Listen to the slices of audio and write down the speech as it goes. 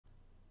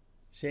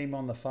Shame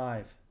on the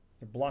five.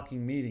 They're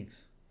blocking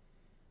meetings.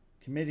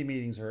 Committee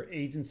meetings or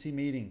agency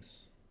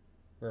meetings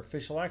where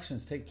official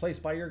actions take place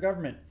by your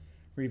government.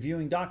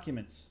 Reviewing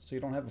documents so you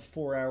don't have a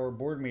 4-hour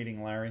board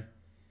meeting, Larry.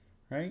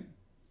 Right?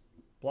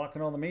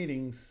 Blocking all the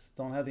meetings,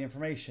 don't have the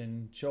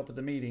information, show up at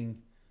the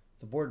meeting,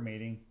 the board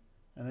meeting,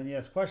 and then you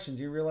ask questions,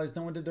 you realize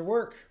no one did their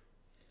work.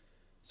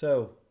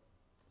 So,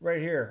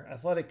 right here,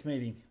 athletic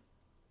committee.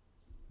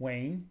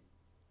 Wayne,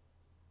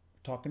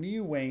 talking to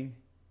you, Wayne.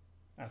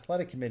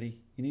 Athletic committee,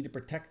 you need to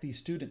protect these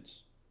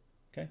students.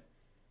 Okay?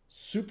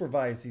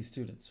 Supervise these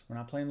students. We're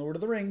not playing Lord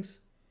of the Rings.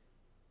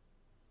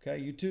 Okay,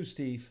 you too,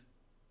 Steve.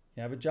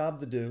 You have a job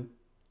to do.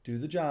 Do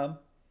the job.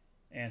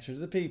 Answer to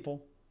the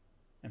people.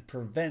 And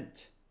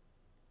prevent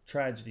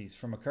tragedies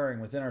from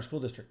occurring within our school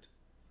district.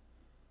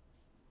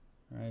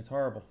 All right, it's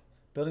horrible.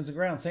 Buildings and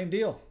grounds, same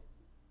deal.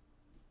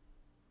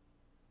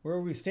 Where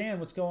do we stand?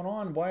 What's going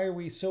on? Why are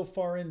we so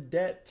far in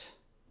debt?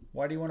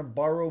 Why do you want to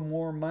borrow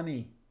more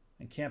money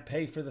and can't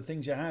pay for the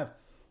things you have?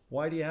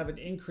 Why do you have an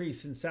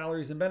increase in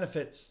salaries and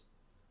benefits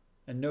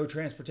and no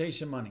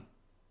transportation money?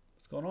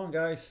 What's going on,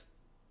 guys?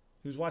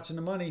 Who's watching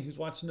the money? Who's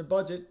watching the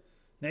budget?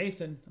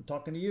 Nathan, I'm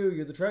talking to you.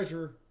 You're the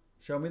treasurer.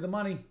 Show me the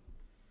money.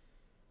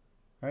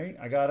 Right?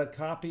 I got a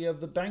copy of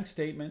the bank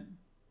statement.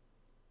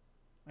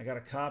 I got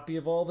a copy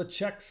of all the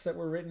checks that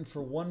were written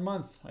for 1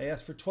 month. I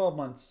asked for 12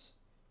 months.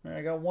 Right,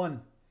 I got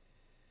one.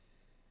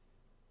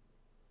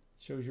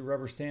 Shows you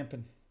rubber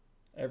stamping.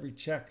 Every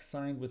check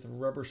signed with a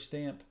rubber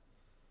stamp.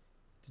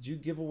 Did you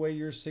give away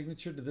your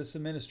signature to this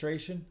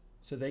administration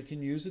so they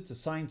can use it to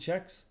sign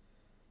checks,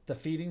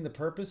 defeating the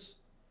purpose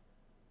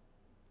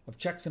of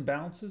checks and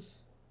balances?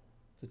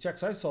 The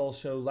checks I saw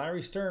show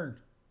Larry Stern,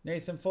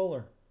 Nathan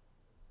Fuller,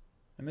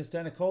 and Miss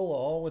Denicola,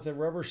 all with a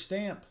rubber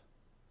stamp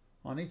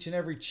on each and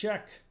every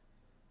check.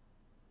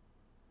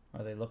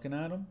 Are they looking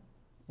at them?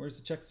 Where's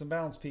the checks and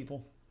balance,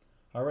 people?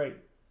 All right.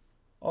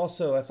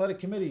 Also, athletic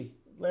committee,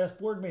 last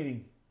board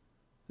meeting.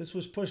 This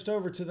was pushed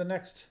over to the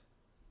next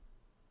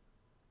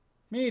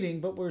meeting,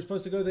 but we were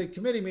supposed to go to the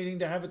committee meeting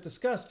to have it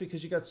discussed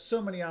because you got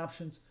so many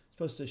options.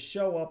 Supposed to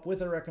show up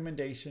with a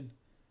recommendation,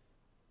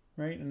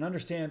 right? And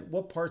understand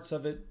what parts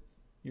of it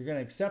you're going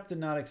to accept and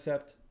not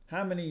accept,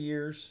 how many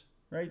years,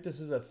 right? This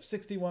is a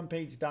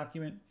 61-page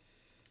document.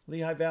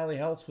 Lehigh Valley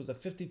Health was a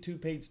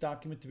 52-page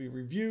document to be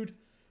reviewed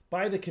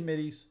by the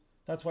committees.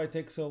 That's why it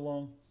takes so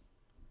long.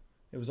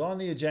 It was on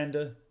the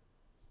agenda.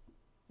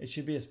 It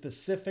should be a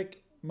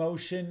specific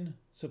motion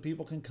so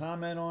people can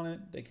comment on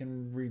it. They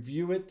can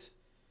review it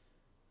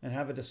and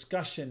have a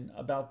discussion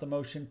about the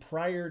motion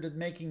prior to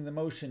making the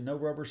motion. No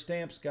rubber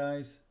stamps,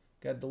 guys.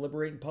 Got to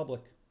deliberate in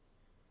public.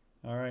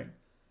 All right.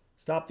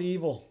 Stop the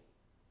evil.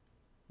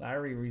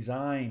 Larry,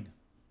 resign.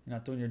 You're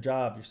not doing your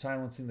job. You're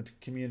silencing the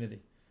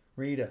community.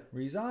 Rita,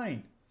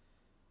 resign.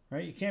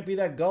 Right? You can't be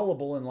that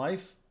gullible in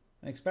life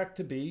and expect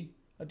to be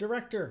a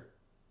director.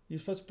 You're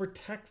supposed to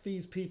protect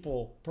these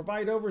people,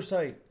 provide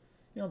oversight.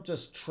 You don't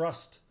just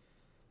trust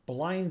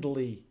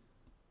blindly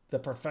the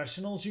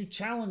professionals. You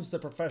challenge the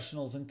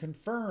professionals and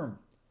confirm,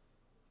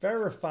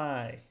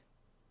 verify,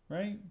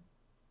 right?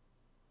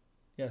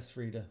 Yes,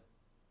 Rita.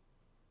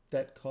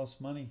 Debt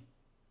costs money.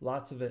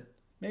 Lots of it.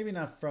 Maybe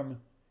not from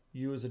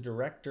you as a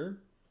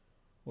director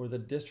or the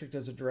district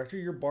as a director.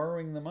 You're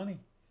borrowing the money.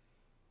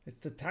 It's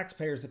the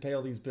taxpayers that pay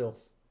all these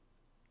bills.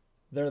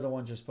 They're the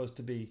ones you're supposed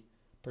to be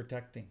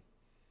protecting.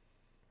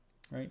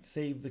 Right?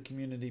 Save the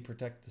community,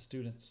 protect the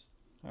students.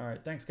 All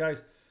right. Thanks,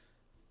 guys.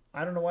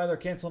 I don't know why they're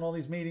canceling all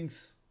these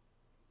meetings.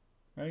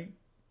 Right?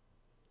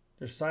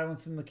 They're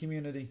silencing the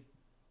community.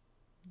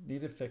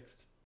 Need it fixed.